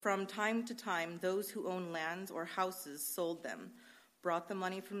From time to time, those who owned lands or houses sold them, brought the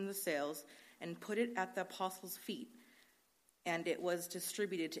money from the sales, and put it at the apostles' feet, and it was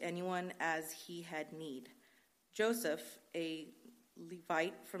distributed to anyone as he had need. Joseph, a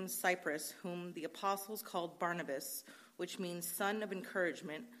Levite from Cyprus, whom the apostles called Barnabas, which means son of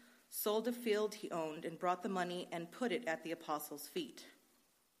encouragement, sold a field he owned and brought the money and put it at the apostles' feet.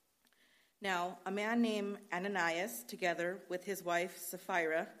 Now, a man named Ananias, together with his wife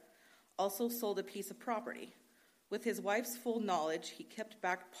Sapphira, also sold a piece of property. With his wife's full knowledge, he kept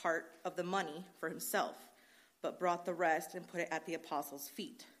back part of the money for himself, but brought the rest and put it at the apostles'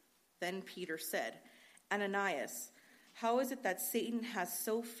 feet. Then Peter said, Ananias, how is it that Satan has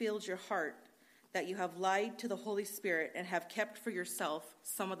so filled your heart that you have lied to the Holy Spirit and have kept for yourself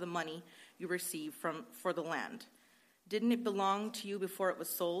some of the money you received for the land? Didn't it belong to you before it was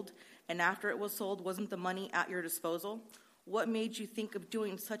sold? And after it was sold, wasn't the money at your disposal? What made you think of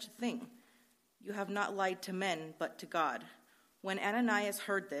doing such a thing? You have not lied to men, but to God. When Ananias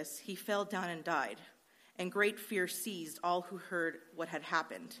heard this, he fell down and died, and great fear seized all who heard what had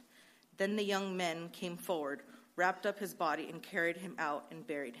happened. Then the young men came forward, wrapped up his body, and carried him out and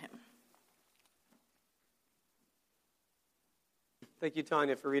buried him. Thank you,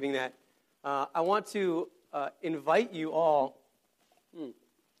 Tanya, for reading that. I want to invite you all.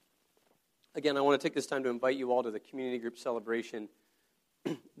 Again, I want to take this time to invite you all to the community group celebration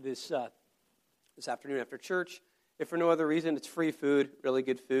this afternoon after church. If for no other reason, it's free food, really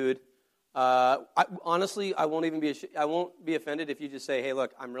good food. Honestly, I won't be offended if you just say, "Hey,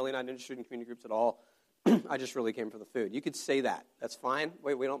 look, I'm really not interested in community groups at all. I just really came for the food." You could say that. That's fine.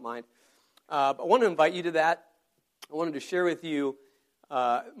 We don't mind. But I want to invite you to that. I wanted to share with you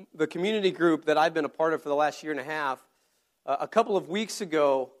the community group that I've been a part of for the last year and a half. A couple of weeks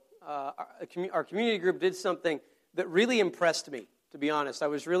ago, our community group did something that really impressed me, to be honest. I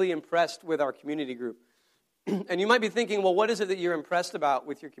was really impressed with our community group. And you might be thinking, well, what is it that you're impressed about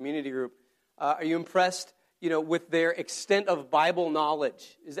with your community group? Are you impressed, with their extent of Bible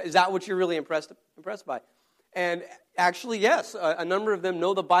knowledge? Is that what you're really impressed by? And actually, yes, a number of them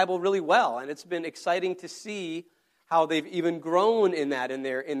know the Bible really well, and it's been exciting to see how they've even grown in that, in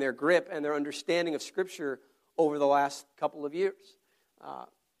their grip and their understanding of Scripture over the last couple of years.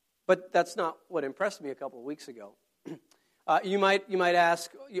 But that's not what impressed me a couple of weeks ago. You might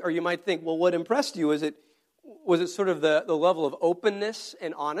ask, or you might think, well, what impressed you? Was it sort of the level of openness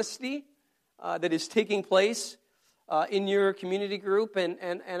and honesty that is taking place in your community group?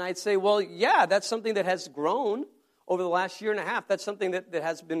 And I'd say, well, yeah, that's something that has grown over the last year and a half. That's something that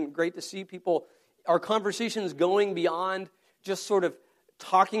has been great to see people, our conversations going beyond just sort of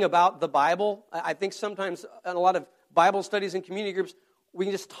talking about the Bible. I think sometimes in a lot of Bible studies and community groups, we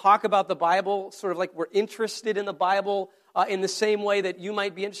can just talk about the Bible sort of like we're interested in the Bible in the same way that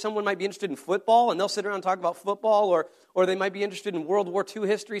someone might be interested in football, and they'll sit around and talk about football, or they might be interested in World War II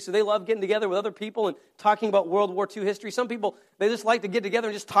history, so they love getting together with other people and talking about World War II history. Some people, they just like to get together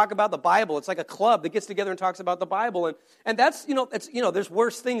and just talk about the Bible. It's like a club that gets together and talks about the Bible, and that's, there's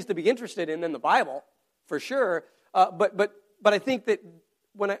worse things to be interested in than the Bible, for sure, but I think that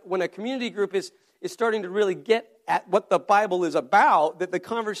when a community group is starting to really get at what the Bible is about, that the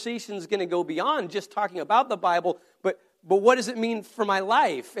conversation is going to go beyond just talking about the Bible, but what does it mean for my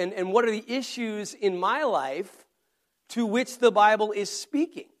life? And what are the issues in my life to which the Bible is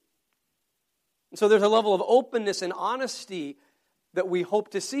speaking? And so there's a level of openness and honesty that we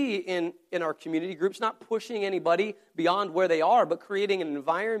hope to see in our community groups, not pushing anybody beyond where they are, but creating an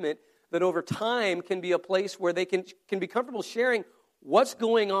environment that over time can be a place where they can be comfortable sharing what's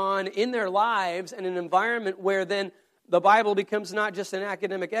going on in their lives, and an environment where then the Bible becomes not just an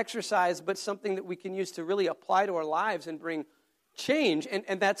academic exercise, but something that we can use to really apply to our lives and bring change.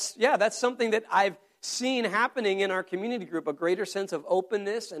 And that's something that I've seen happening in our community group, a greater sense of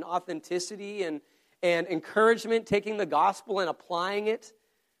openness and authenticity and encouragement, taking the gospel and applying it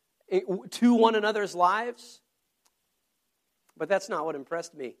to one another's lives. But that's not what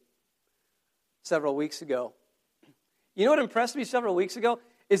impressed me several weeks ago. You know what impressed me several weeks ago?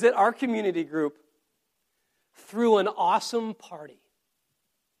 Is that our community group threw an awesome party.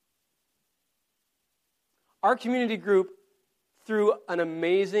 Our community group threw an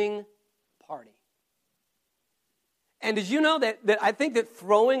amazing party. And did you know that I think that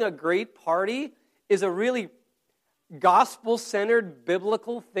throwing a great party is a really gospel-centered,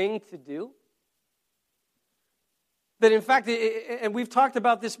 biblical thing to do? That in fact, and we've talked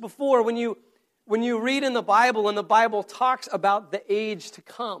about this before, when you read in the Bible, and the Bible talks about the age to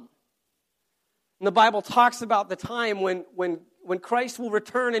come, and the Bible talks about the time when Christ will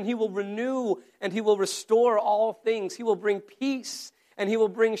return and He will renew and He will restore all things. He will bring peace and he will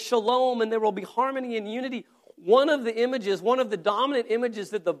bring shalom, and there will be harmony and unity. One of the dominant images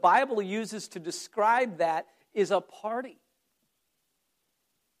that the Bible uses to describe that is a party.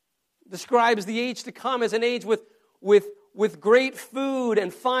 Describes the age to come as an age with great food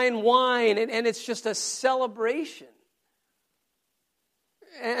and fine wine, and it's just a celebration.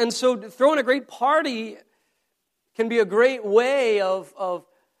 And so throwing a great party can be a great way of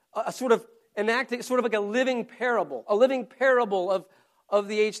a sort of enacting, sort of like a living parable of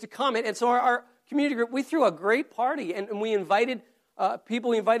the age to come. And so our community group, we threw a great party, and we invited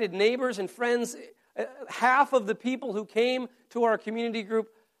people, we invited neighbors and friends. Half of the people who came to our community group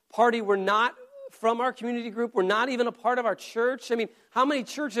party were not from our community group, were not even a part of our church. I mean, how many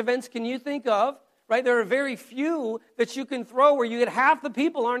church events can you think of, right? There are very few that you can throw where you get half the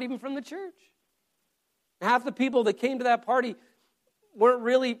people aren't even from the church. Half the people that came to that party weren't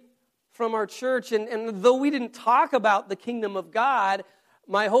really from our church. And though we didn't talk about the kingdom of God,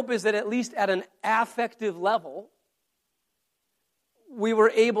 my hope is that at least at an affective level, we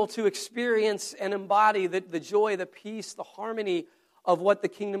were able to experience and embody the joy, the peace, the harmony of what the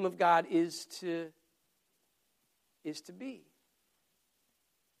kingdom of God is to be.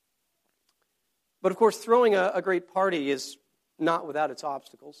 But of course, throwing a great party is not without its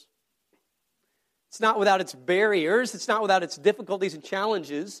obstacles. It's not without its barriers. It's not without its difficulties and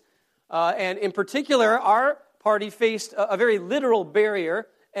challenges. And in particular, our party faced a very literal barrier,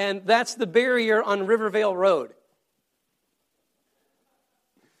 and that's the barrier on Rivervale Road.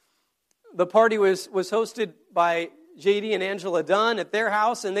 The party was hosted by J.D. and Angela Dunn at their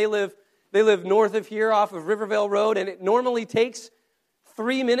house, and they live north of here off of Rivervale Road, and it normally takes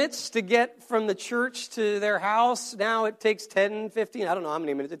 3 minutes to get from the church to their house. Now it takes 10, 15, I don't know how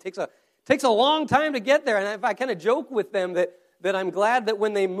many minutes. It takes a long time to get there, and I kind of joke with them that I'm glad that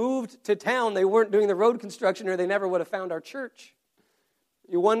when they moved to town, they weren't doing the road construction, or they never would have found our church.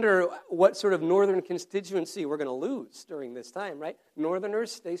 You wonder what sort of northern constituency we're going to lose during this time, right?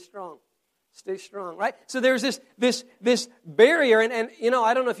 Northerners, stay strong. Stay strong, right? So there's this barrier, and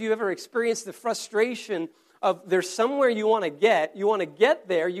I don't know if you've ever experienced the frustration of there's somewhere you want to get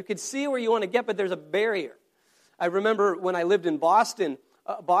there, you could see where you want to get, but there's a barrier. I remember when I lived in Boston.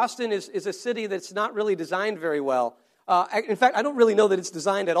 Boston is a city that's not really designed very well. In fact, I don't really know that it's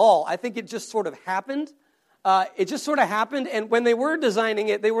designed at all. I think it just sort of happened. And when they were designing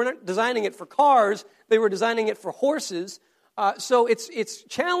it, they weren't designing it for cars, they were designing it for horses. So it's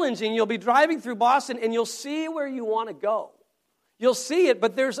challenging. You'll be driving through Boston, and you'll see where you want to go. You'll see it,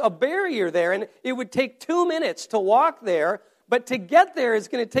 but there's a barrier there, and it would take 2 minutes to walk there, but to get there is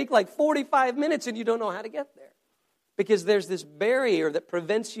going to take like 45 minutes, and you don't know how to get there because there's this barrier that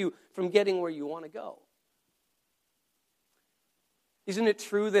prevents you from getting where you want to go. Isn't it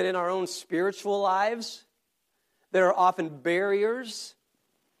true that in our own spiritual lives, there are often barriers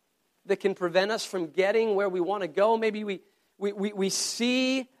that can prevent us from getting where we want to go? Maybe we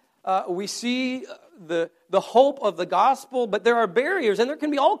see the hope of the gospel, but there are barriers, and there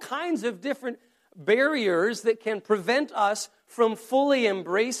can be all kinds of different barriers that can prevent us from fully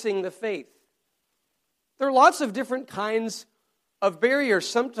embracing the faith. There are lots of different kinds of barriers.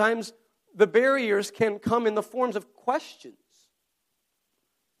 Sometimes the barriers can come in the forms of questions.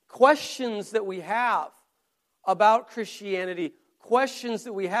 Questions that we have about Christianity, questions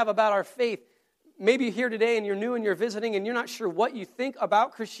that we have about our faith. Maybe you're here today and you're new and you're visiting and you're not sure what you think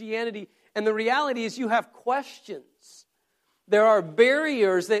about Christianity, and the reality is you have questions. There are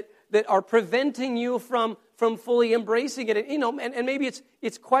barriers that are preventing you from fully embracing it. And maybe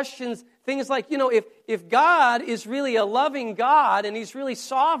it's questions, things like, if God is really a loving God and He's really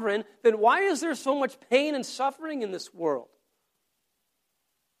sovereign, then why is there so much pain and suffering in this world?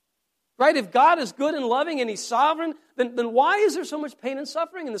 Right? If God is good and loving and He's sovereign, then why is there so much pain and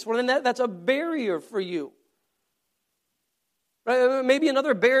suffering in this world? And that's a barrier for you. Right? Maybe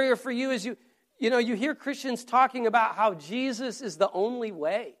another barrier for you is you hear Christians talking about how Jesus is the only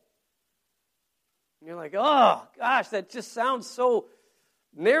way. And you're like, oh, gosh, that just sounds so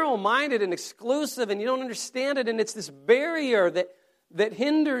narrow-minded and exclusive, and you don't understand it, and it's this barrier that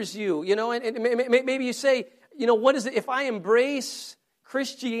hinders you. And maybe you say, what is it? If I embrace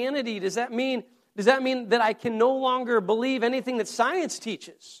Christianity, does that mean that I can no longer believe anything that science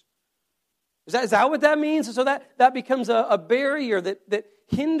teaches? Is that what that means? And so that becomes a barrier that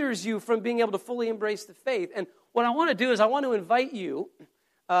hinders you from being able to fully embrace the faith. And what I want to do is I want to invite you,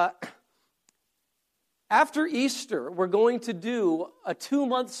 after Easter, we're going to do a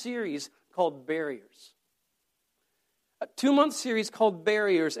 2-month series called Barriers. A 2-month series called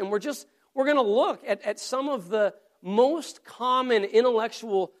Barriers, and we're going to look at some of the most common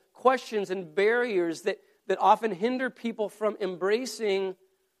intellectual questions and barriers that that often hinder people from embracing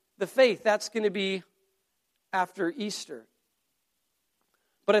the faith. That's going to be after Easter.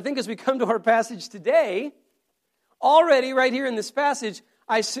 But I think as we come to our passage today, already right here in this passage,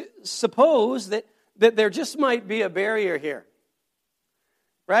 I suppose that there just might be a barrier here.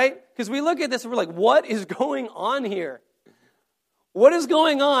 Right? Because we look at this and we're like, what is going on here? What is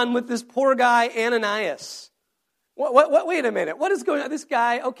going on with this poor guy, Ananias? Wait a minute. What is going on? This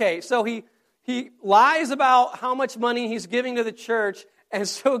guy, okay, so he lies about how much money he's giving to the church, and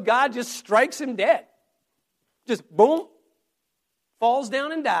so God just strikes him dead. Just boom, falls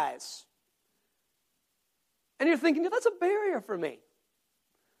down and dies. And you're thinking, that's a barrier for me.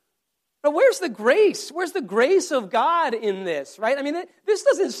 But where's the grace? Where's the grace of God in this, right? I mean, this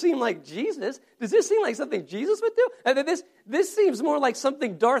doesn't seem like Jesus. Does this seem like something Jesus would do? This seems more like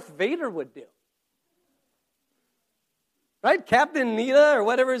something Darth Vader would do. Right? Captain Nita, or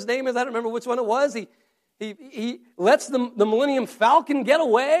whatever his name is, I don't remember which one it was. He lets the Millennium Falcon get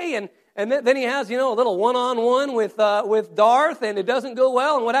away, and then he has, a little one-on-one with Darth, and it doesn't go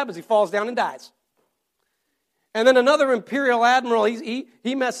well, and what happens? He falls down and dies. And then another Imperial Admiral, he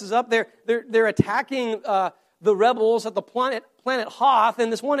messes up. They're attacking the rebels at the planet Hoth,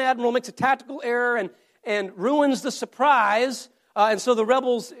 and this one admiral makes a tactical error and ruins the surprise. And so the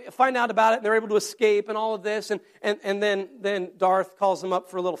rebels find out about it, and they're able to escape and all of this. And then Darth calls them up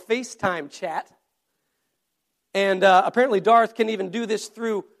for a little FaceTime chat. And apparently Darth can even do this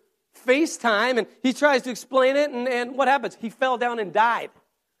through FaceTime, and he tries to explain it, and what happens? He fell down and died.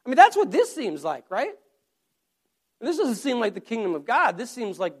 I mean, that's what this seems like, right? And this doesn't seem like the kingdom of God. This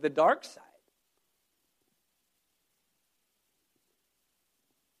seems like the dark side.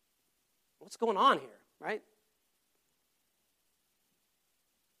 What's going on here, right?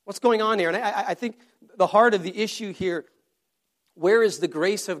 What's going on here? And I think the heart of the issue here, where is the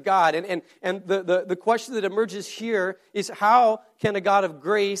grace of God? And the question that emerges here is, how can a God of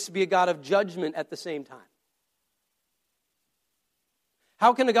grace be a God of judgment at the same time?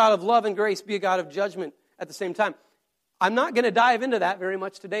 How can a God of love and grace be a God of judgment at the same time? I'm not going to dive into that very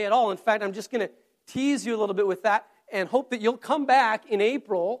much today at all. In fact, I'm just going to tease you a little bit with that and hope that you'll come back in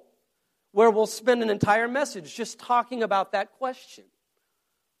April where we'll spend an entire message just talking about that question.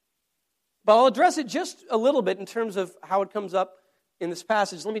 But I'll address it just a little bit in terms of how it comes up in this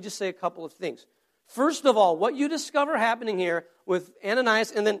passage. Let me just say a couple of things. First of all, what you discover happening here with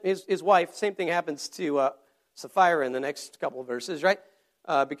Ananias and then his wife, same thing happens to Sapphira in the next couple of verses, right?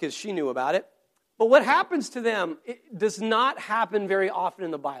 Because she knew about it. But what happens to them, it does not happen very often in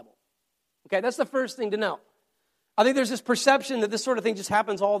the Bible. Okay, that's the first thing to know. I think there's this perception that this sort of thing just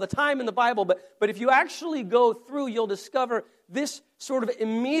happens all the time in the Bible, but if you actually go through, you'll discover this sort of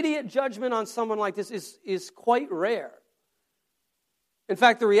immediate judgment on someone like this is quite rare. In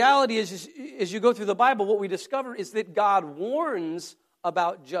fact, the reality is, as you go through the Bible, what we discover is that God warns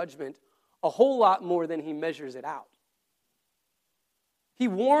about judgment a whole lot more than he measures it out. He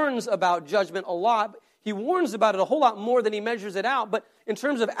warns about judgment a lot. He warns about it a whole lot more than he measures it out. But in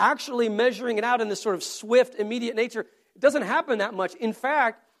terms of actually measuring it out in this sort of swift, immediate nature, it doesn't happen that much. In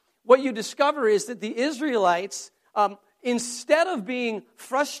fact, what you discover is that the Israelites, instead of being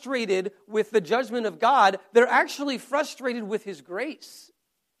frustrated with the judgment of God, they're actually frustrated with his grace.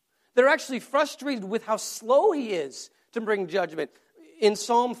 They're actually frustrated with how slow he is to bring judgment. In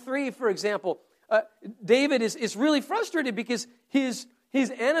Psalm 3, for example, David is really frustrated because his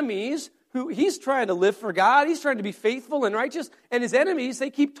enemies, who he's trying to live for God, he's trying to be faithful and righteous, and his enemies, they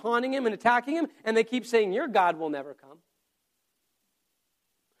keep taunting him and attacking him, and they keep saying, your God will never come.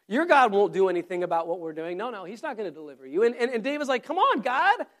 Your God won't do anything about what we're doing. No, he's not going to deliver you. And David's like, come on,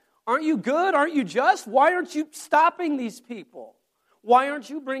 God, aren't you good? Aren't you just? Why aren't you stopping these people? Why aren't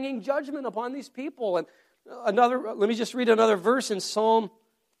you bringing judgment upon these people? And let me just read another verse in Psalm,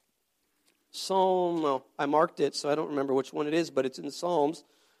 well, I marked it, so I don't remember which one it is, but it's in Psalms.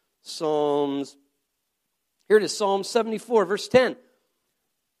 Here it is, Psalm 74, verse 10.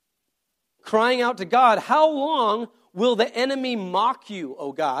 Crying out to God, how long will the enemy mock you,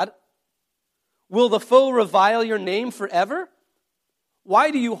 O God? Will the foe revile your name forever?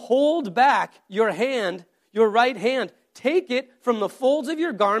 Why do you hold back your hand, your right hand? Take it from the folds of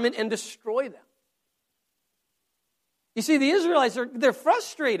your garment and destroy them. You see, the Israelites, they're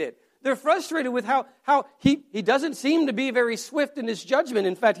frustrated. They're frustrated with how he doesn't seem to be very swift in his judgment.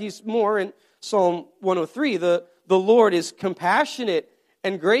 In fact, he's more in Psalm 103. The Lord is compassionate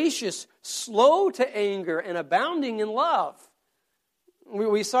and gracious, slow to anger, and abounding in love.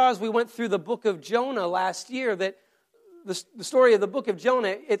 We saw as we went through the book of Jonah last year that the story of the book of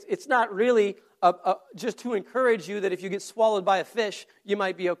Jonah, it's not really just to encourage you that if you get swallowed by a fish, you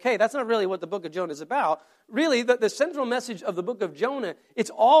might be okay. That's not really what the book of Jonah is about. really, the central message of the book of Jonah, it's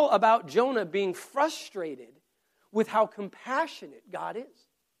all about Jonah being frustrated with how compassionate God is.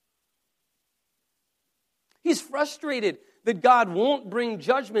 He's frustrated that God won't bring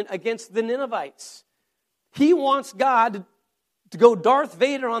judgment against the Ninevites. He wants God to go Darth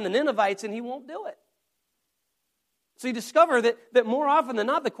Vader on the Ninevites, and he won't do it. So you discover that more often than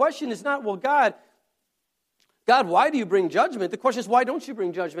not, the question is not, well, God, why do you bring judgment? The question is, why don't you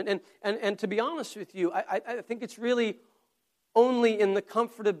bring judgment? And to be honest with you, I think it's really only in the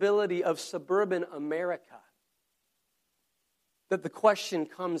comfortability of suburban America that the question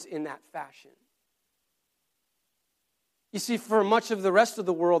comes in that fashion. You see, for much of the rest of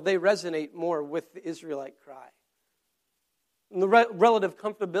the world, they resonate more with the Israelite cry. And the relative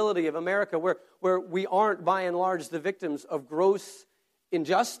comfortability of America, where we aren't, by and large, the victims of gross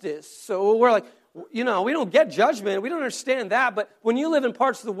injustice. So we're like, we don't get judgment. We don't understand that. But when you live in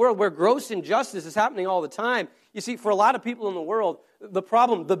parts of the world where gross injustice is happening all the time, you see, for a lot of people in the world, the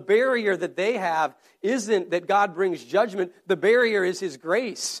problem, the barrier that they have isn't that God brings judgment. The barrier is His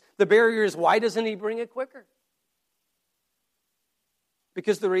grace. The barrier is, why doesn't He bring it quicker?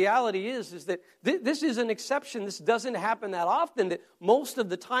 Because the reality is that this is an exception. This doesn't happen that often. That most of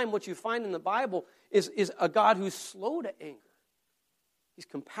the time what you find in the Bible is a God who's slow to anger. He's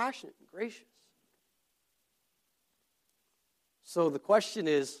compassionate and gracious. So the question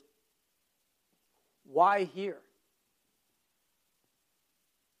is, why here?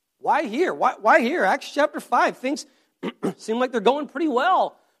 Why here? Why here? Acts chapter 5, things seem like they're going pretty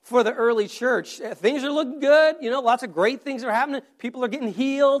well for the early church. Things are looking good. Lots of great things are happening. People are getting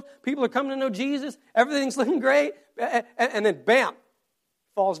healed. People are coming to know Jesus. Everything's looking great. And then, bam,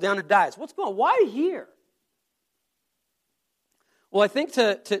 falls down and dies. What's going on? Why here? Well, I think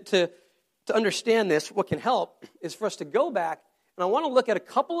to understand this, what can help is for us to go back, and I want to look at a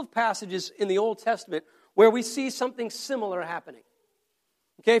couple of passages in the Old Testament where we see something similar happening.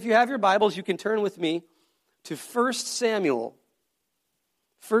 Okay, if you have your Bibles, you can turn with me to 1 Samuel.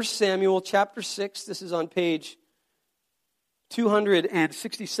 1 Samuel chapter 6, this is on page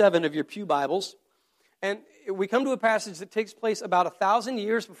 267 of your pew Bibles. And we come to a passage that takes place about 1,000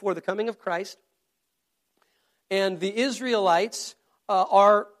 years before the coming of Christ. And the Israelites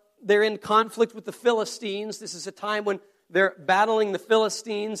they're in conflict with the Philistines. This is a time when they're battling the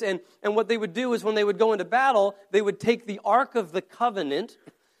Philistines. And what they would do is when they would go into battle, they would take the Ark of the Covenant.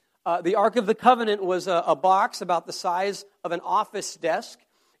 The Ark of the Covenant was a box about the size of an office desk.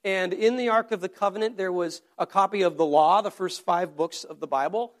 And in the Ark of the Covenant, there was a copy of the law, the first 5 books of the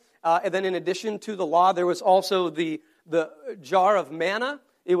Bible. And then in addition to the law, there was also the jar of manna.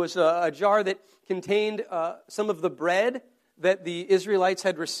 It was a jar that contained some of the bread that the Israelites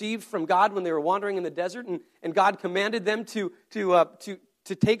had received from God when they were wandering in the desert. And God commanded them to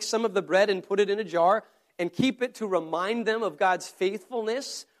take some of the bread and put it in a jar and keep it to remind them of God's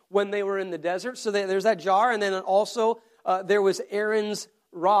faithfulness when they were in the desert. So there's that jar. And then also there was Aaron's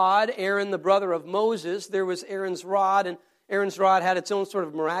rod, Aaron, the brother of Moses. There was Aaron's rod, and Aaron's rod had its own sort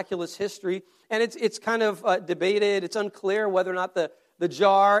of miraculous history. And it's kind of debated. It's unclear whether or not the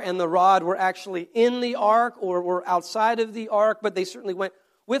jar and the rod were actually in the ark or were outside of the ark, but they certainly went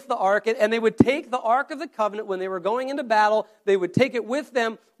with the ark. And they would take the Ark of the Covenant when they were going into battle. They would take it with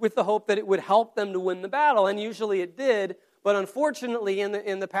them with the hope that it would help them to win the battle. And usually it did. But unfortunately,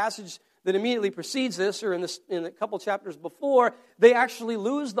 in the passage that immediately precedes this, or in a couple chapters before, they actually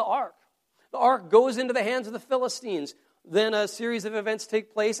lose the ark. The ark goes into the hands of the Philistines. Then a series of events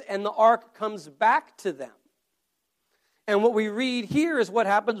take place, and the ark comes back to them. And what we read here is what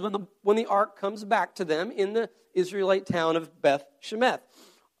happens when the ark comes back to them in the Israelite town of Beth Shemeth.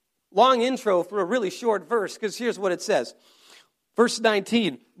 Long intro for a really short verse, because here's what it says. Verse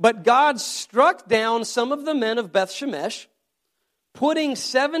 19, but God struck down some of the men of Beth Shemesh, putting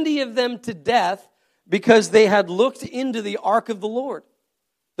 70 of them to death because they had looked into the ark of the Lord.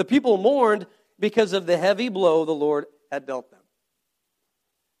 The people mourned because of the heavy blow the Lord had dealt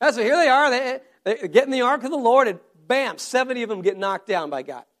them. So here they are, they get in the ark of the Lord, and bam, 70 of them get knocked down by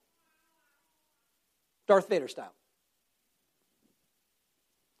God. Darth Vader style.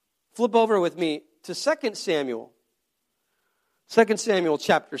 Flip over with me to 2 Samuel. 2 Samuel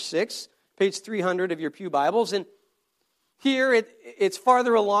chapter 6, page 300 of your pew Bibles. And here it's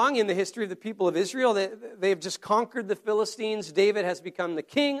farther along in the history of the people of Israel. They've just conquered the Philistines. David has become the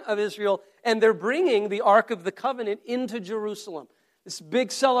king of Israel. And they're bringing the Ark of the Covenant into Jerusalem. This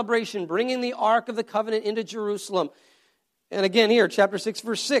big celebration, bringing the Ark of the Covenant into Jerusalem. And again here, chapter 6,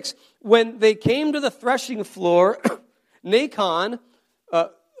 verse 6. When they came to the threshing floor,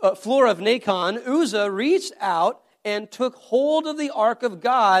 floor of Nacon, Uzzah reached out and took hold of the ark of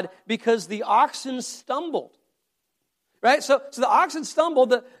God because the oxen stumbled. Right? So the oxen stumbled,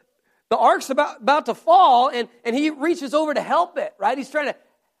 the ark's about to fall, and he reaches over to help it, right? He's trying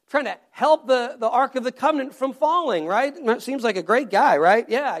to help the Ark of the Covenant from falling, right? That seems like a great guy, right?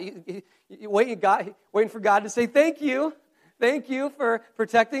 Yeah, you waiting for God to say thank you. Thank you for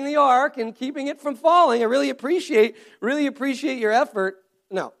protecting the ark and keeping it from falling. I really appreciate your effort.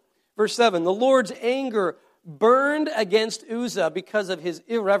 No. Verse 7, the Lord's anger burned against Uzzah because of his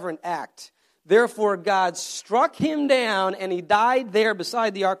irreverent act. Therefore, God struck him down, and he died there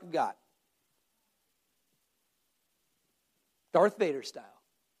beside the ark of God. Darth Vader style.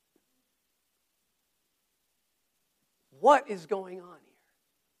 What is going on here?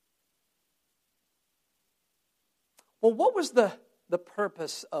 Well, what was the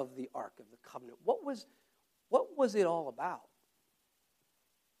purpose of the Ark of the Covenant? What was it all about?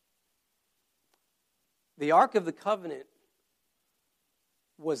 The Ark of the Covenant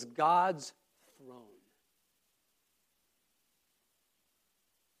was God's throne.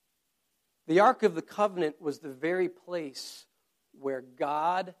 The Ark of the Covenant was the very place where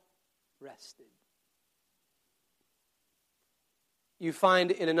God rested. You find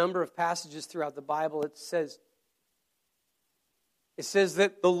in a number of passages throughout the Bible, it says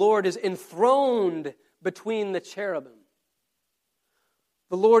that the Lord is enthroned between the cherubim.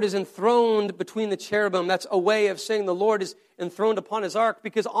 The Lord is enthroned between the cherubim. That's a way of saying the Lord is enthroned upon his ark,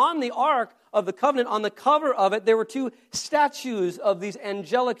 because on the Ark of the Covenant, on the cover of it, there were two statues of these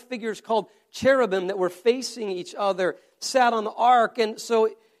angelic figures called cherubim that were facing each other, sat on the ark. And so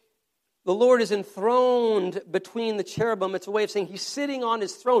the Lord is enthroned between the cherubim. It's a way of saying he's sitting on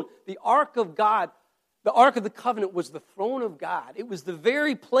his throne. The Ark of God, the Ark of the Covenant was the throne of God. It was the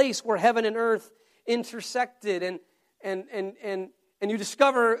very place where heaven and earth intersected. And you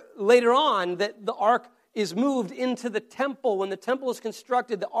discover later on that the Ark is moved into the temple. When the temple is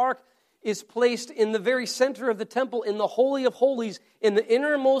constructed, the Ark is placed in the very center of the temple, in the Holy of Holies, in the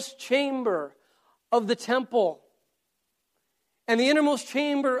innermost chamber of the temple. And the innermost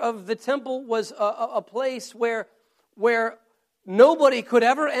chamber of the temple was a place where nobody could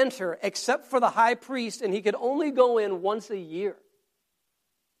ever enter except for the high priest, and he could only go in once a year.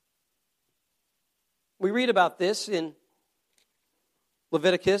 We read about this in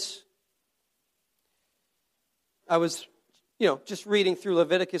Leviticus. I was, just reading through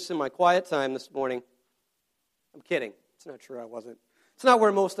Leviticus in my quiet time this morning. I'm kidding. It's not true, I wasn't. It's not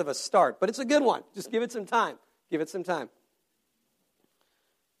where most of us start, but it's a good one. Just give it some time. Give it some time.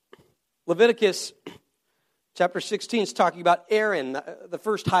 Leviticus chapter 16 is talking about Aaron, the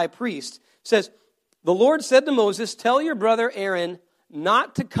first high priest. It says, the Lord said to Moses, tell your brother Aaron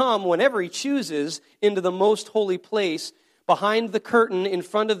not to come whenever he chooses into the most holy place behind the curtain in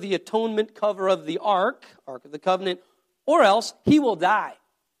front of the atonement cover of the Ark of the Covenant, or else he will die.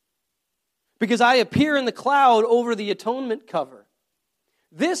 Because I appear in the cloud over the atonement cover.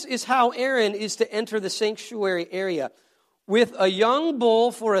 This is how Aaron is to enter the sanctuary area. With a young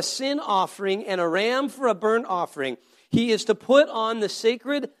bull for a sin offering and a ram for a burnt offering, he is to put on the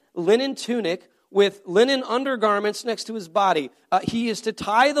sacred linen tunic with linen undergarments next to his body. He is to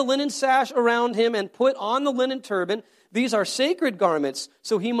tie the linen sash around him and put on the linen turban. These are sacred garments,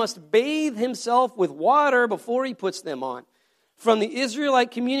 so he must bathe himself with water before he puts them on. From the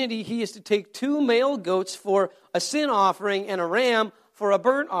Israelite community, he is to take 2 male goats for a sin offering and a ram for a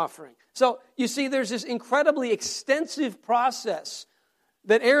burnt offering. So, you see, there's this incredibly extensive process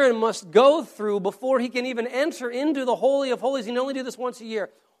that Aaron must go through before he can even enter into the Holy of Holies. He can only do this once a year.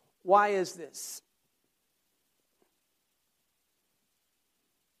 Why is this?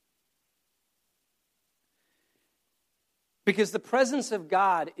 Because the presence of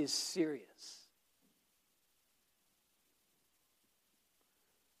God is serious.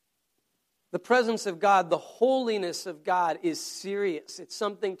 The presence of God, the holiness of God is serious. It's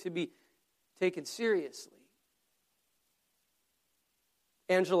something to be taken seriously.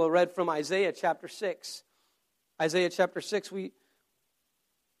 Angela read from Isaiah chapter 6. Isaiah chapter 6,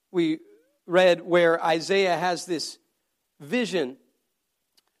 we read where Isaiah has this vision,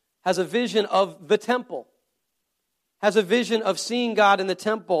 has a vision of the temple, has a vision of seeing God in the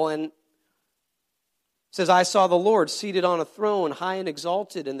temple, and says, I saw the Lord seated on a throne, high and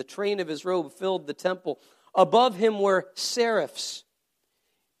exalted, and the train of his robe filled the temple. Above him were seraphs,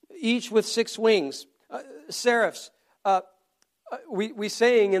 each with 6 wings. Seraphs, we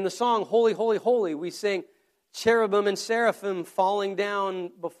sang in the song, Holy, Holy, Holy. We sang cherubim and seraphim falling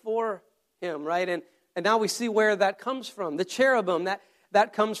down before him, right? And now we see where that comes from. The cherubim,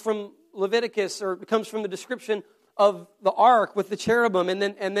 that comes from Leviticus, or it comes from the description of the ark with the cherubim, and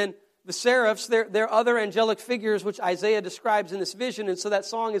then the seraphs, they're other angelic figures which Isaiah describes in this vision. And so that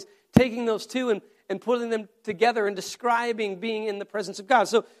song is taking those two and putting them together and describing being in the presence of God.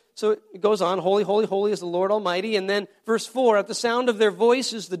 So it goes on, holy, holy, holy is the Lord Almighty. And then verse 4, at the sound of their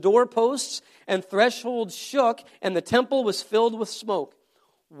voices, the doorposts and thresholds shook, and the temple was filled with smoke.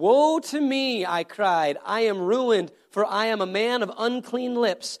 Woe to me, I cried, I am ruined, for I am a man of unclean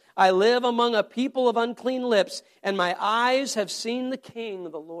lips. I live among a people of unclean lips, and my eyes have seen the King,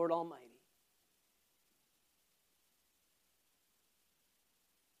 the Lord Almighty.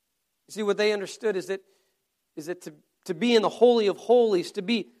 You see, what they understood is that to be in the Holy of Holies, to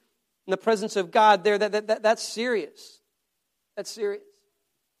be in the presence of God there, that's serious. That's serious.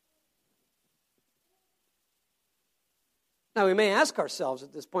 Now, we may ask ourselves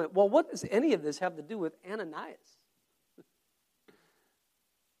at this point, well, what does any of this have to do with Ananias?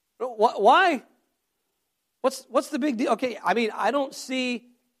 Why? What's the big deal? Okay, I mean, I don't see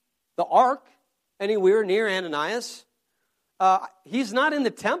the ark anywhere near Ananias. He's not in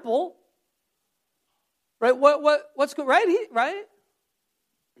the temple. Right? What's good? Right? Right?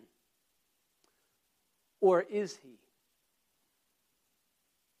 Or is he?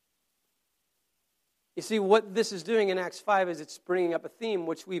 You see, what this is doing in Acts 5 is it's bringing up a theme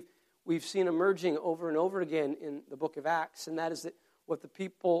which we've seen emerging over and over again in the book of Acts, and that is that what the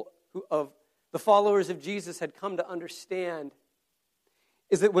people of the followers of Jesus had come to understand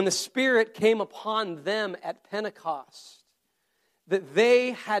is that when the Spirit came upon them at Pentecost, that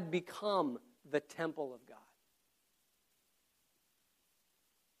they had become the temple of God.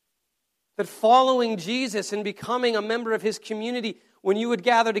 That following Jesus and becoming a member of His community, when you would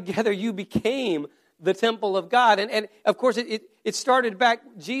gather together, you became the temple of God. And of course, it started back,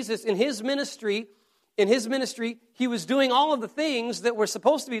 Jesus, in His ministry. In His ministry, He was doing all of the things that were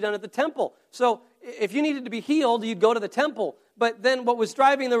supposed to be done at the temple. So if you needed to be healed, you'd go to the temple. But then what was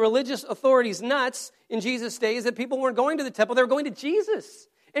driving the religious authorities nuts in Jesus' day is that people weren't going to the temple, they were going to Jesus.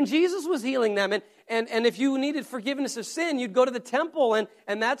 And Jesus was healing them. And if you needed forgiveness of sin, you'd go to the temple, and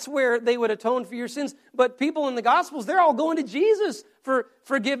that's where they would atone for your sins. But people in the Gospels, they're all going to Jesus for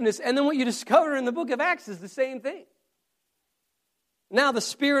forgiveness. And then what you discover in the book of Acts is the same thing. Now the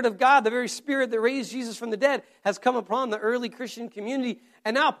Spirit of God, the very Spirit that raised Jesus from the dead, has come upon the early Christian community.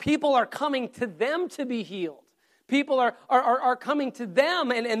 And now people are coming to them to be healed. People are coming to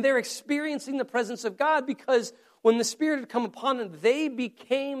them, and they're experiencing the presence of God because when the Spirit had come upon them, they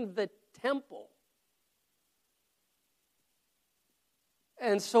became the temple.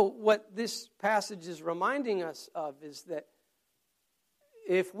 And so what this passage is reminding us of is that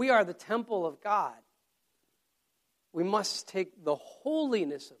if we are the temple of God, we must take the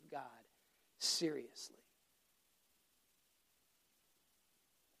holiness of God seriously.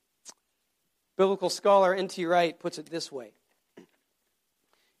 Biblical scholar N.T. Wright puts it this way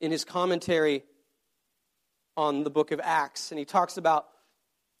in his commentary on the book of Acts. And he talks about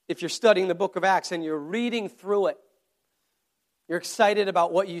if you're studying the book of Acts and you're reading through it, you're excited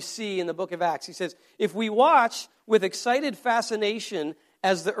about what you see in the book of Acts. He says, if we watch with excited fascination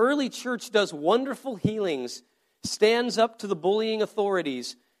as the early church does wonderful healings, stands up to the bullying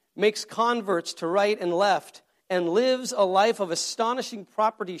authorities, makes converts to right and left, and lives a life of astonishing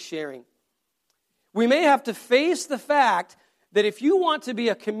property sharing, we may have to face the fact that if you want to be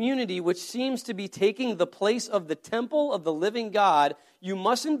a community which seems to be taking the place of the temple of the living God, you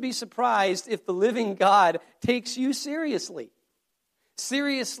mustn't be surprised if the living God takes you seriously.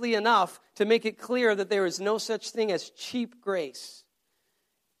 Seriously enough to make it clear that there is no such thing as cheap grace.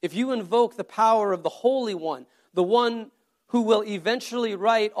 If you invoke the power of the Holy One, the one who will eventually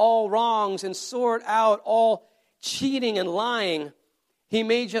right all wrongs and sort out all cheating and lying, He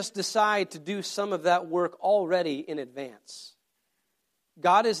may just decide to do some of that work already in advance.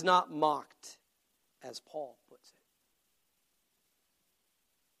 God is not mocked, as Paul puts it.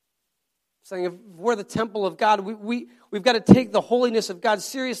 Saying if we're the temple of God, we've got to take the holiness of God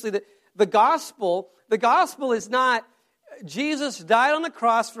seriously. The gospel is not, Jesus died on the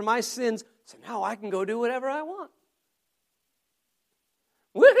cross for my sins, so now I can go do whatever I want.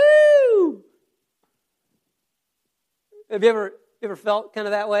 Woohoo! Have you ever felt kind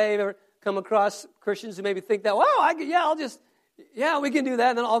of that way? Have you ever come across Christians who maybe think that, we can do that,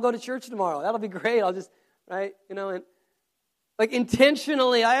 and then I'll go to church tomorrow. That'll be great. I'll just, right, and like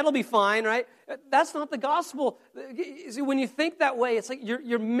intentionally, that'll be fine, right? That's not the gospel. See, when you think that way, it's like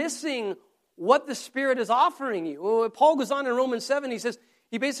you're missing what the Spirit is offering you. Paul goes on in Romans 7,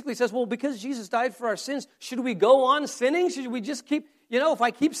 he basically says, well, because Jesus died for our sins, should we go on sinning? Should we just keep, if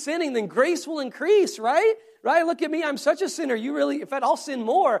I keep sinning, then grace will increase, right? Right? Look at me, I'm such a sinner. In fact, I'll sin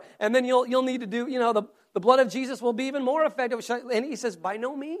more, and then you'll need to do, the blood of Jesus will be even more effective. And he says, by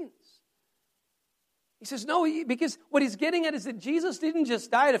no means. He says, no, because what he's getting at is that Jesus didn't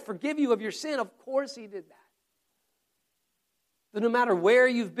just die to forgive you of your sin. Of course he did that. That no matter where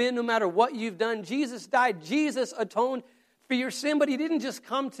you've been, no matter what you've done, Jesus died. Jesus atoned for your sin, but he didn't just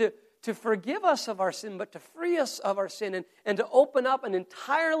come to forgive us of our sin, but to free us of our sin and to open up an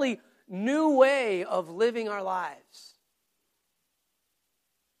entirely new way of living our lives.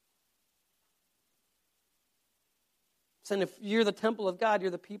 And if you're the temple of God,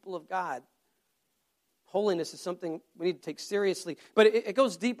 you're the people of God. Holiness is something we need to take seriously. But it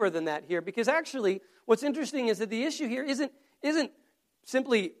goes deeper than that here, because actually what's interesting is that the issue here isn't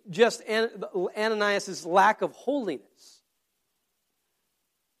simply just Ananias' lack of holiness.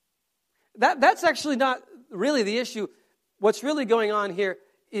 That's actually not really the issue. What's really going on here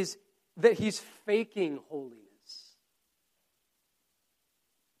is that he's faking holiness.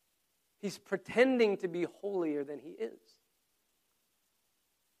 He's pretending to be holier than he is.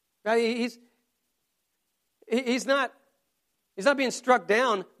 Right? He's not being struck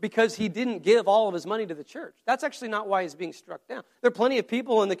down because he didn't give all of his money to the church. That's actually not why he's being struck down. There are plenty of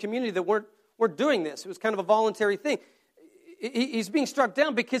people in the community that weren't doing this. It was kind of a voluntary thing. He's being struck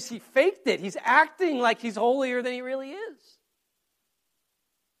down because he faked it. He's acting like he's holier than he really is.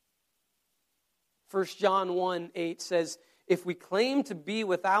 1 John 1:8 says, if we claim to be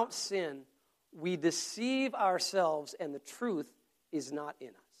without sin, we deceive ourselves and the truth is not in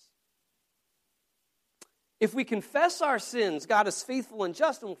us. If we confess our sins, God is faithful and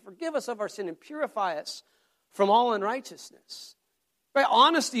just and will forgive us of our sin and purify us from all unrighteousness. Right?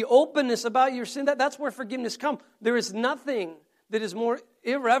 Honesty, openness about your sin, that's where forgiveness comes. There is nothing that is more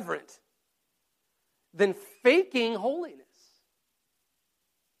irreverent than faking holiness.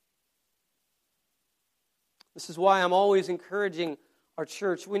 This is why I'm always encouraging our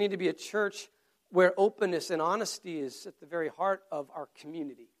church. We need to be a church where openness and honesty is at the very heart of our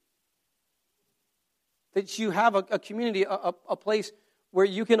community. That you have a community, a place where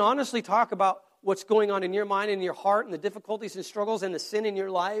you can honestly talk about what's going on in your mind and your heart and the difficulties and struggles and the sin in your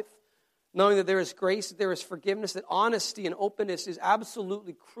life, knowing that there is grace, that there is forgiveness, that honesty and openness is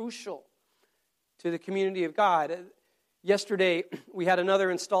absolutely crucial to the community of God. Yesterday, we had another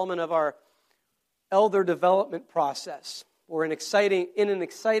installment of our elder development process. We're in an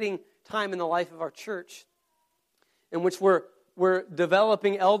exciting time in the life of our church in which we're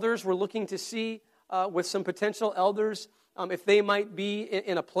developing elders. We're looking to see with some potential elders if they might be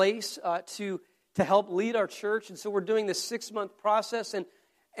in a place to help lead our church. And so we're doing this 6-month process.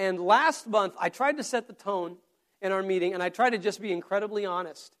 And last month, I tried to set the tone in our meeting, and I tried to just be incredibly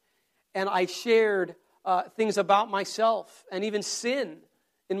honest. And I shared things about myself and even sin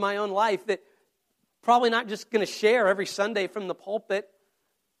in my own life that probably not just going to share every Sunday from the pulpit,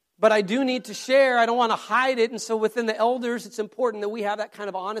 but I do need to share. I don't want to hide it. And so within the elders, it's important that we have that kind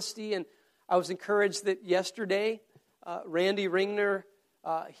of honesty. And I was encouraged that yesterday, Randy Ringner,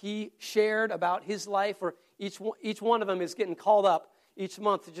 he shared about his life, or each one of them is getting called up each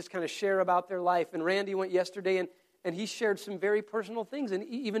month to just kind of share about their life. And Randy went yesterday, and he shared some very personal things, and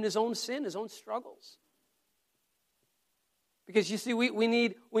even his own sin, his own struggles. Because you see, we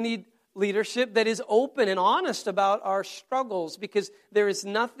need leadership that is open and honest about our struggles, because there is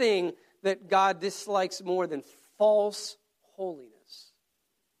nothing that God dislikes more than false holiness.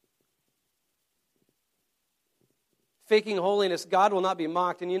 Faking holiness, God will not be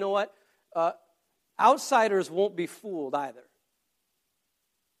mocked. And you know what? Outsiders won't be fooled either.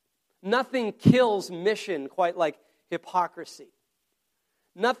 Nothing kills mission quite like hypocrisy.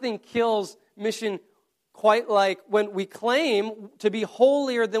 Nothing kills mission quite like when we claim to be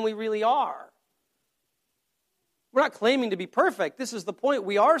holier than we really are. We're not claiming to be perfect. This is the point.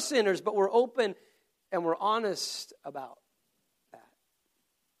 We are sinners, but we're open and we're honest about that.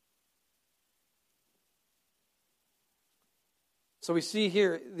 So we see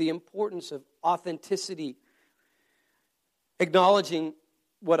here the importance of authenticity, acknowledging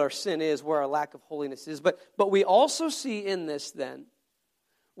what our sin is, where our lack of holiness is. But we also see in this then,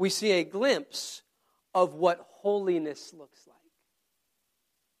 we see a glimpse of what holiness looks like.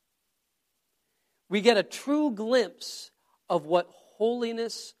 We get a true glimpse of what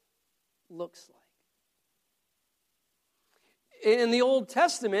holiness looks like. In the Old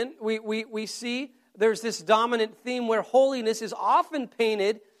Testament, we see there's this dominant theme where holiness is often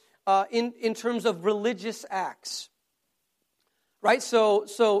painted in terms of religious acts. Right? So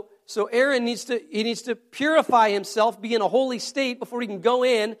Aaron needs to purify himself, be in a holy state before he can go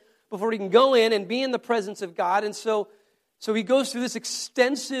in and be in the presence of God. And so he goes through this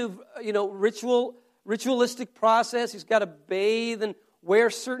extensive, ritualistic process. He's got to bathe and wear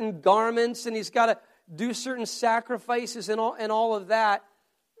certain garments, and he's got to do certain sacrifices and all of that.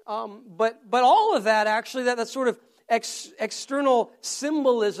 But all of that, actually, that sort of external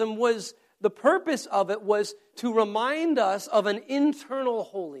symbolism was, the purpose of it was to remind us of an internal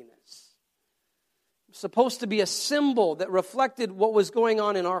holiness. It was supposed to be a symbol that reflected what was going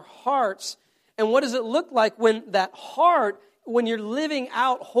on in our hearts. And what does it look like when that heart, when you're living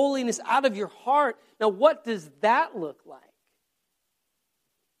out holiness out of your heart? Now, what does that look like?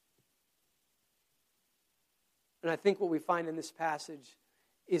 And I think what we find in this passage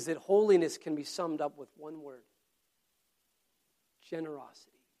is that holiness can be summed up with one word: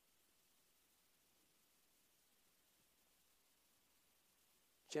 generosity.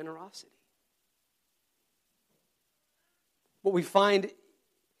 Generosity. What we find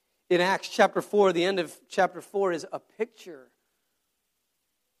in Acts chapter 4, the end of chapter 4, is a picture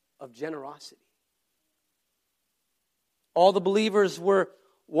of generosity. All the believers were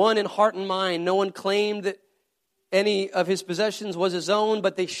one in heart and mind. No one claimed that any of his possessions was his own,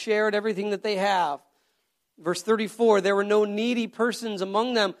 but they shared everything that they have. Verse 34, there were no needy persons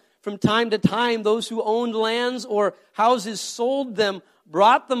among them. From time to time, those who owned lands or houses sold them,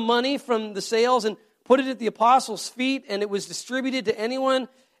 brought the money from the sales and put it at the apostles' feet, and it was distributed to anyone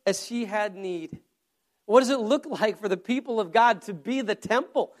as he had need. What does it look like for the people of God to be the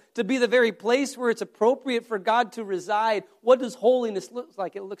temple, to be the very place where it's appropriate for God to reside? What does holiness look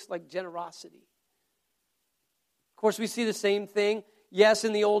like? It looks like generosity. Of course, we see the same thing. Yes,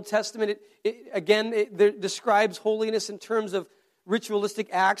 in the Old Testament, it describes holiness in terms of ritualistic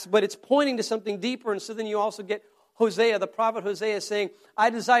acts, but it's pointing to something deeper. And so then you also get Hosea, the prophet Hosea, saying,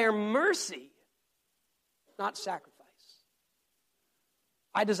 I desire mercy, not sacrifice.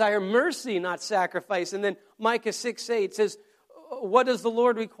 I desire mercy, not sacrifice. And then Micah 6:8 says, what does the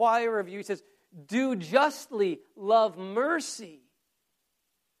Lord require of you? He says, do justly, love mercy,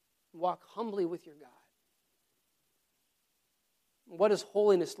 walk humbly with your God. What does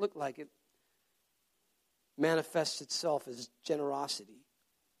holiness look like? It manifests itself as generosity.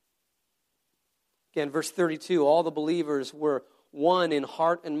 Again, verse 32, all the believers were one in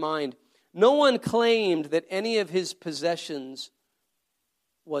heart and mind. No one claimed that any of his possessions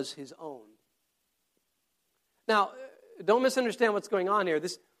was his own. Now, don't misunderstand what's going on here.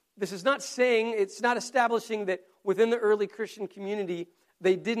 This is not saying, it's not establishing that within the early Christian community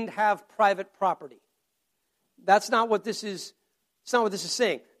they didn't have private property. That's not what this is. It's not what this is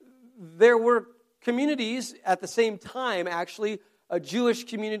saying. There were communities at the same time, actually, Jewish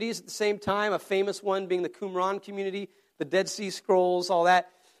communities at the same time, a famous one being the Qumran community, the Dead Sea Scrolls, all that,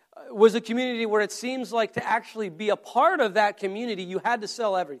 was a community where it seems like to actually be a part of that community, you had to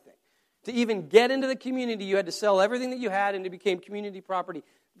sell everything. To even get into the community, you had to sell everything that you had, and it became community property.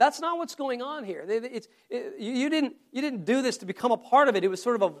 That's not what's going on here. You didn't do this to become a part of it. It was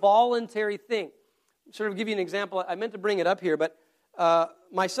sort of a voluntary thing. Sort of give you an example. I meant to bring it up here, but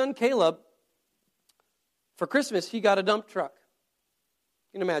my son Caleb, for Christmas, he got a dump truck.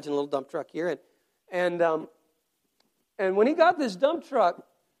 You can imagine a little dump truck here. And when he got this dump truck,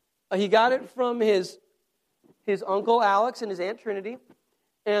 he got it from his uncle Alex and his Aunt Trinity.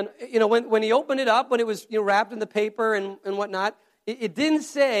 And, when he opened it up, when it was wrapped in the paper and whatnot, it didn't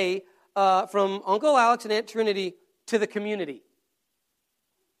say from Uncle Alex and Aunt Trinity to the community.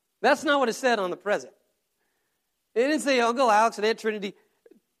 That's not what it said on the present. It didn't say Uncle Alex and Aunt Trinity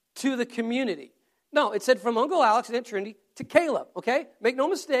to the community. No, it said from Uncle Alex and Aunt Trinity to Caleb, okay? Make no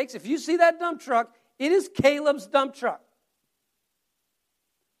mistakes. If you see that dump truck, it is Caleb's dump truck.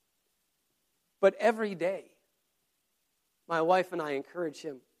 But every day, my wife and I encourage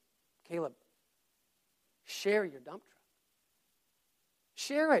him, Caleb, share your dump truck.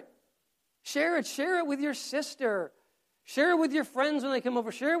 Share it. Share it. Share it with your sister. Share it with your friends when they come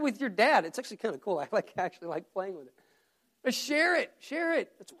over. Share it with your dad. It's actually kind of cool. I actually like playing with it. But share it. Share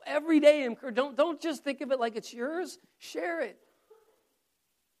it. It's every day. Don't just think of it like it's yours. Share it.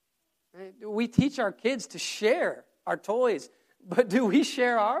 Right? We teach our kids to share our toys, but do we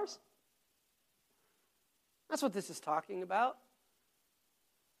share ours? That's what this is talking about.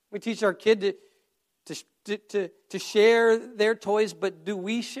 We teach our kid to share their toys, but do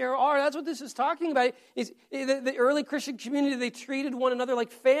we share ours? That's what this is talking about. The early Christian community, they treated one another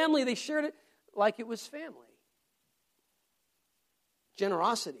like family. They shared it like it was family.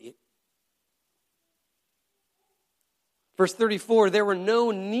 Generosity. Verse 34, there were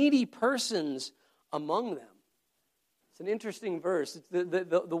no needy persons among them. It's an interesting verse.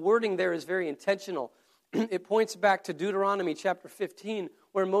 The wording there is very intentional. It points back to Deuteronomy chapter 15,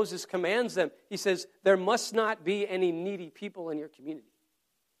 where Moses commands them. He says, there must not be any needy people in your community.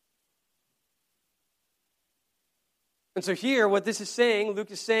 And so here, what this is saying,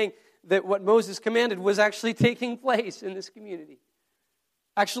 Luke is saying that what Moses commanded was actually taking place in this community.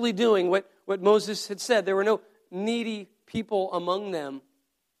 actually doing what Moses had said. There were no needy people among them.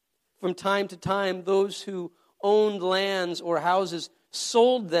 From time to time, those who owned lands or houses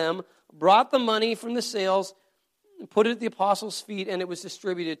sold them, brought the money from the sales, put it at the apostles' feet, and it was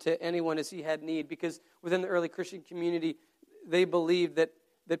distributed to anyone as he had need. Because within the early Christian community, they believed that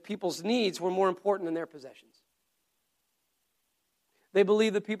people's needs were more important than their possessions. They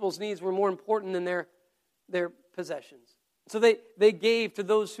believed that people's needs were more important than their possessions. So they gave to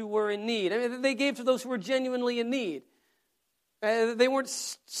those who were in need. I mean, they gave to those who were genuinely in need. They weren't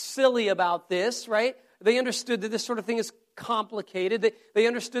silly about this, right? They understood that this sort of thing is complicated. They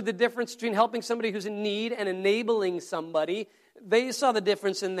understood the difference between helping somebody who's in need and enabling somebody. They saw the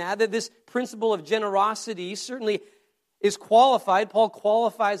difference in that this principle of generosity certainly is qualified. Paul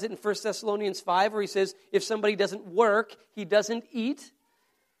qualifies it in 1 Thessalonians 5, where he says, if somebody doesn't work, he doesn't eat.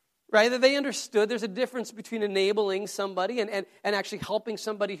 Right? That they understood there's a difference between enabling somebody and actually helping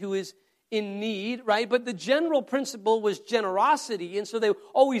somebody who is in need, right? But the general principle was generosity, and so they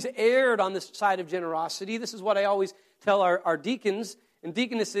always erred on the side of generosity. This is what I always tell our deacons and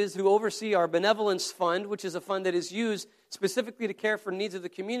deaconesses who oversee our benevolence fund, which is a fund that is used specifically to care for needs of the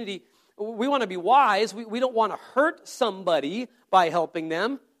community. We want to be wise. We don't want to hurt somebody by helping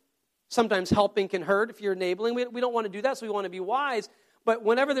them. Sometimes helping can hurt if you're enabling. We don't want to do that, so we want to be wise. But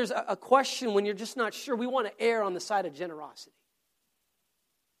whenever there's a question, when you're just not sure, we want to err on the side of generosity.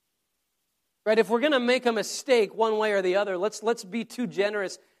 Right? If we're going to make a mistake one way or the other, let's be too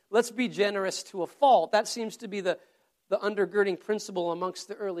generous. Let's be generous to a fault. That seems to be the undergirding principle amongst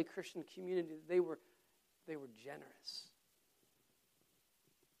the early Christian community. They were generous.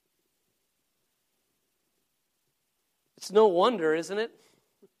 It's no wonder, isn't it,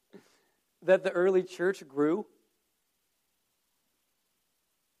 that the early church grew?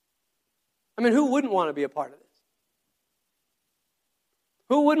 I mean, who wouldn't want to be a part of this?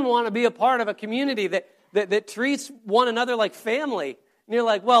 Who wouldn't want to be a part of a community that treats one another like family? And you're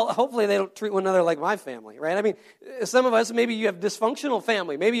like, well, hopefully they don't treat one another like my family, right? I mean, some of us, maybe you have dysfunctional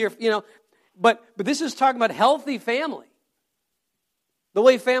family. Maybe you're, but this is talking about healthy family. The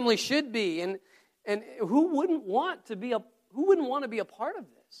way family should be. And who wouldn't want to be a part of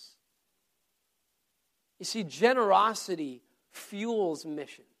this? You see, generosity fuels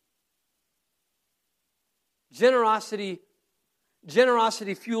mission. Generosity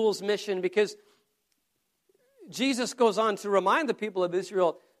fuels mission because Jesus goes on to remind the people of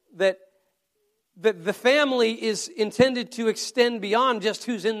Israel that the family is intended to extend beyond just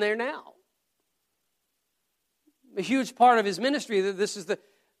who's in there now. A huge part of his ministry, this is the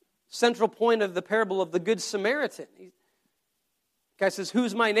central point of the parable of the Good Samaritan. The guy says,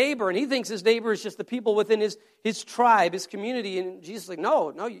 who's my neighbor? And he thinks his neighbor is just the people within his tribe, his community. And Jesus is like,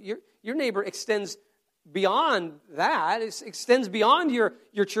 no, your neighbor extends beyond that. It extends beyond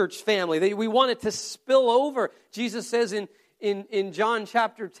your church family. We want it to spill over. Jesus says in John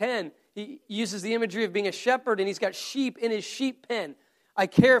chapter 10, he uses the imagery of being a shepherd, and he's got sheep in his sheep pen. I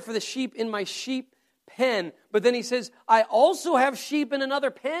care for the sheep in my sheep pen. But then he says, I also have sheep in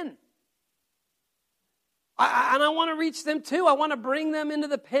another pen. And I want to reach them too. I want to bring them into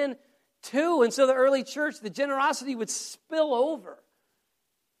the pen too. And so the early church, the generosity would spill over.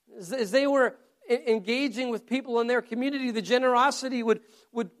 As they were engaging with people in their community, the generosity would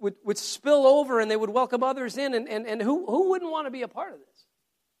spill over, and they would welcome others in. And who wouldn't want to be a part of this?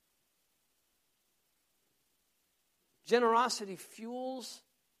 Generosity fuels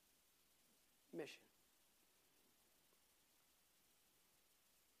mission.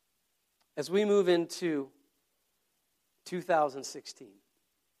 As we move into 2016,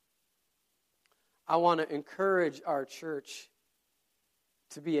 I want to encourage our church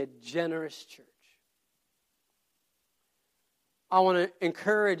to be a generous church. I want to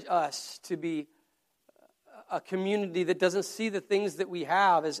encourage us to be a community that doesn't see the things that we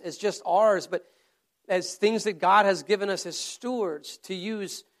have as just ours, but as things that God has given us as stewards to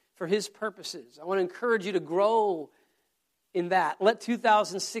use for His purposes. I want to encourage you to grow in that. Let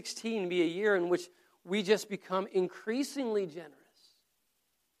 2016 be a year in which we just become increasingly generous.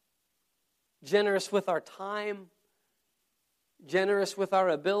 Generous with our time, generous with our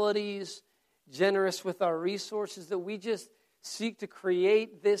abilities, generous with our resources, that we just seek to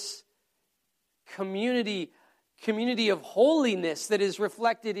create this community of holiness that is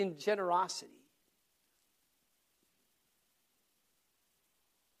reflected in generosity.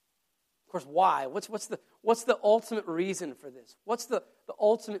 Of course, why? What's the ultimate reason for this? What's the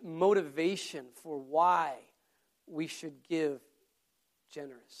ultimate motivation for why we should give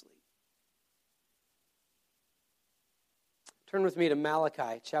generously? Turn with me to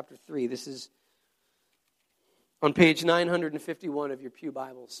Malachi chapter 3. This is On page 951 of your pew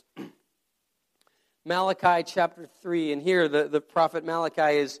Bibles. Malachi chapter 3, and here the prophet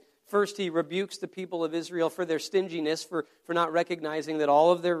Malachi is, first he rebukes the people of Israel for their stinginess, for not recognizing that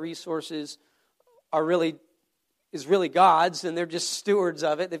all of their resources is really God's, and they're just stewards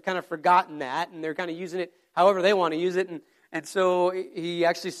of it. They've kind of forgotten that, and they're kind of using it however they want to use it, and so he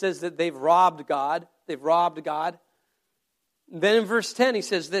actually says that they've robbed God. They've robbed God. Then in verse 10 he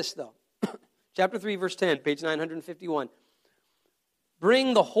says this, though. Chapter 3, verse 10, page 951.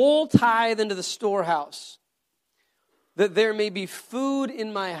 Bring the whole tithe into the storehouse, that there may be food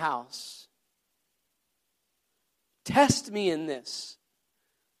in my house. Test me in this,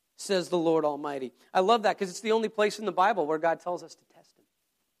 says the Lord Almighty. I love that because it's the only place in the Bible where God tells us to test Him.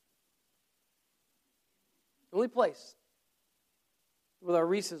 The only place with our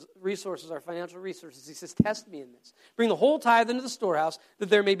resources, our financial resources. He says, test me in this. Bring the whole tithe into the storehouse, that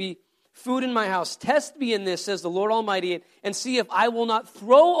there may be food in my house. Test me in this, says the Lord Almighty, and see if I will not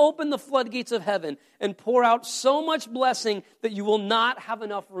throw open the floodgates of heaven and pour out so much blessing that you will not have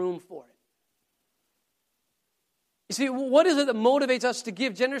enough room for it. You see, what is it that motivates us to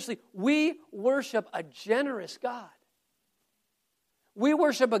give generously? We worship a generous God. We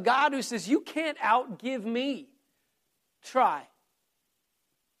worship a God who says, you can't outgive me. Try.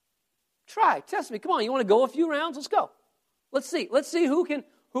 Test me. Come on, you want to go a few rounds? Let's go. Let's see who can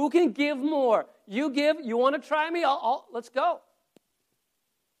give more. You give, you want to try me? Let's go.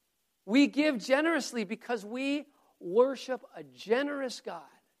 We give generously because we worship a generous God.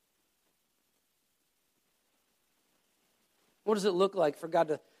 What does it look like for God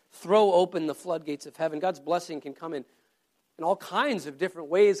to throw open the floodgates of heaven? God's blessing can come in all kinds of different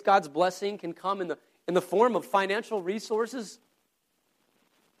ways. God's blessing can come in the form of financial resources.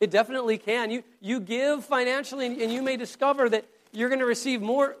 It definitely can. You give financially, and you may discover that you're going to receive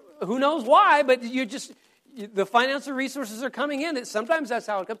more. Who knows why? But the financial resources are coming in. Sometimes that's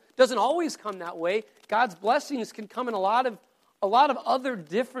how it comes. Doesn't always come that way. God's blessings can come in a lot of other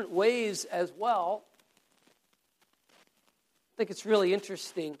different ways as well. I think it's really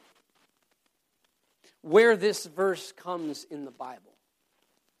interesting where this verse comes in the Bible.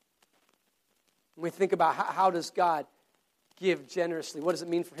 When we think about how does God give generously, what does it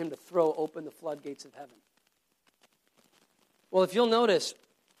mean for Him to throw open the floodgates of heaven? Well, if you'll notice,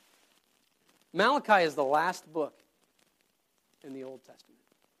 Malachi is the last book in the Old Testament.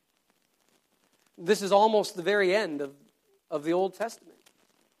 This is almost the very end of the Old Testament.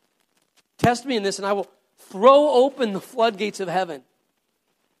 Test me in this, and I will throw open the floodgates of heaven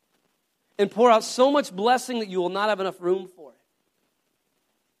and pour out so much blessing that you will not have enough room for it.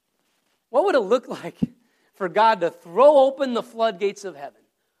 What would it look like for God to throw open the floodgates of heaven?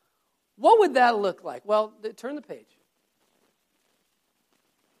 What would that look like? Well, turn the page.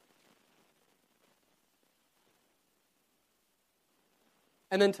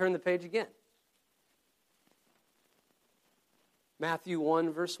 And then turn the page again. Matthew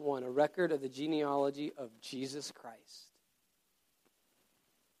 1, verse 1, a record of the genealogy of Jesus Christ.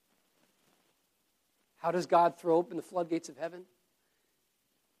 How does God throw open the floodgates of heaven?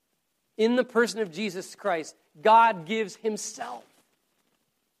 In the person of Jesus Christ, God gives Himself.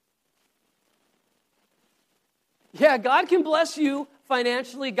 Yeah, God can bless you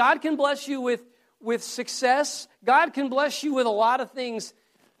financially. God can bless you with success. God can bless you with a lot of things.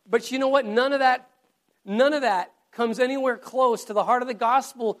 But you know what? None of that comes anywhere close to the heart of the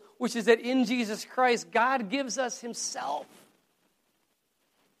gospel, which is that in Jesus Christ, God gives us Himself.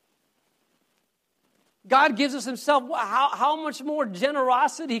 God gives us Himself. How much more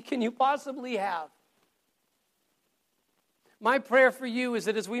generosity can you possibly have? My prayer for you is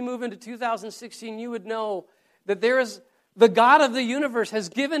that as we move into 2016, you would know that the God of the universe has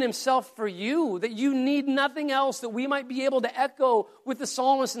given Himself for you, that you need nothing else, that we might be able to echo with the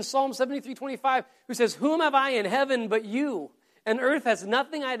psalmist in Psalm 73:25, who says, "Whom have I in heaven but you? And earth has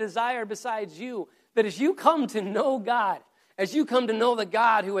nothing I desire besides you." That as you come to know God, as you come to know the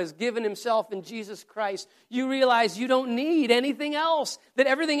God who has given Himself in Jesus Christ, you realize you don't need anything else, that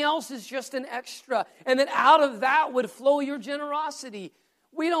everything else is just an extra, and that out of that would flow your generosity.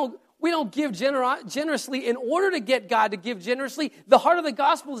 We don't give generously in order to get God to give generously. The heart of the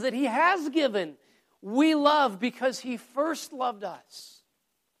gospel is that He has given. We love because He first loved us.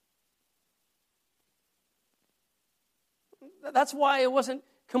 That's why it wasn't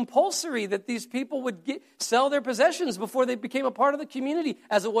compulsory that these people would sell their possessions before they became a part of the community,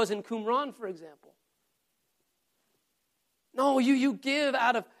 as it was in Qumran, for example. No, you give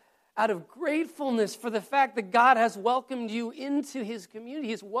out of gratefulness for the fact that God has welcomed you into His community.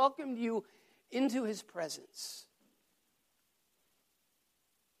 He's welcomed you into His presence.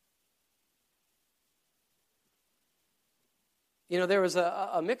 There was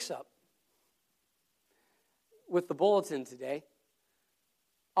a mix-up with the bulletin today.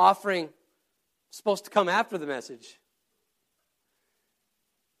 Offering supposed to come after the message.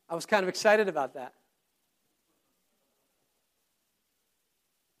 I was kind of excited about that.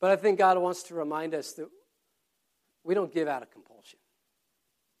 But I think God wants to remind us that we don't give out of compulsion.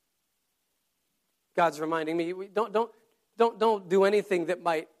 God's reminding me, don't do anything that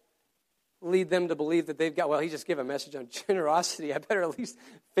might lead them to believe that they've got, well, he just gave a message on generosity. I better at least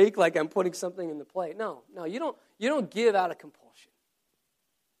fake like I'm putting something in the plate. No, you don't give out of compulsion.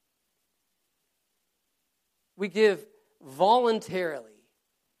 We give voluntarily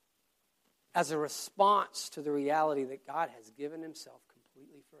as a response to the reality that God has given himself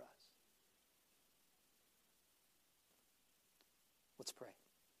completely for us. Let's pray.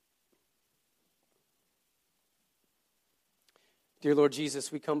 Dear Lord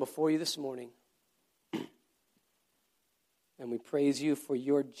Jesus, we come before you this morning and we praise you for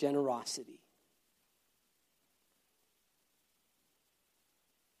your generosity.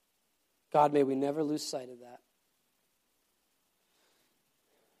 God, may we never lose sight of that.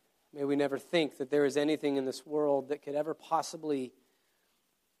 May we never think that there is anything in this world that could ever possibly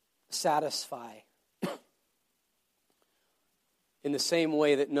satisfy in the same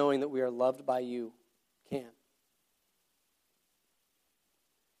way that knowing that we are loved by you can.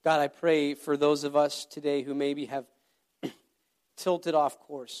 God, I pray for those of us today who maybe have tilted off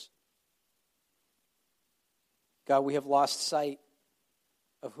course. God, we have lost sight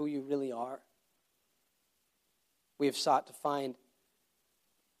of who you really are. We have sought to find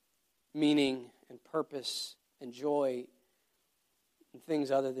meaning and purpose and joy in things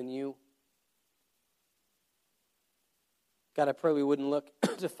other than you. God, I pray we wouldn't look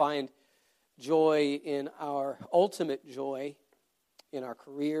to find joy in our ultimate joy, in our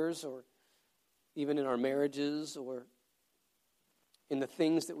careers or even in our marriages or in the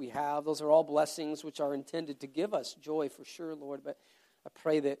things that we have. Those are all blessings which are intended to give us joy for sure, Lord. But I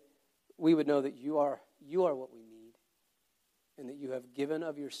pray that we would know that you are what we need and that you have given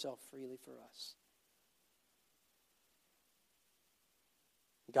of yourself freely for us.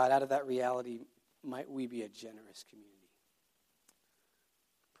 God, out of that reality, might we be a generous community.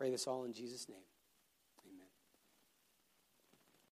 Pray this all in Jesus' name.